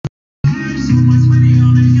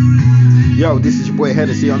Yo, this is your boy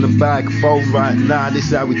Hennessy on the phone right now. This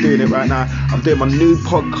is how we're doing it right now. I'm doing my new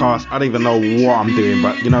podcast. I don't even know what I'm doing,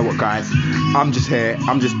 but you know what, guys? I'm just here.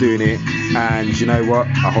 I'm just doing it. And you know what?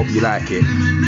 I hope you like it.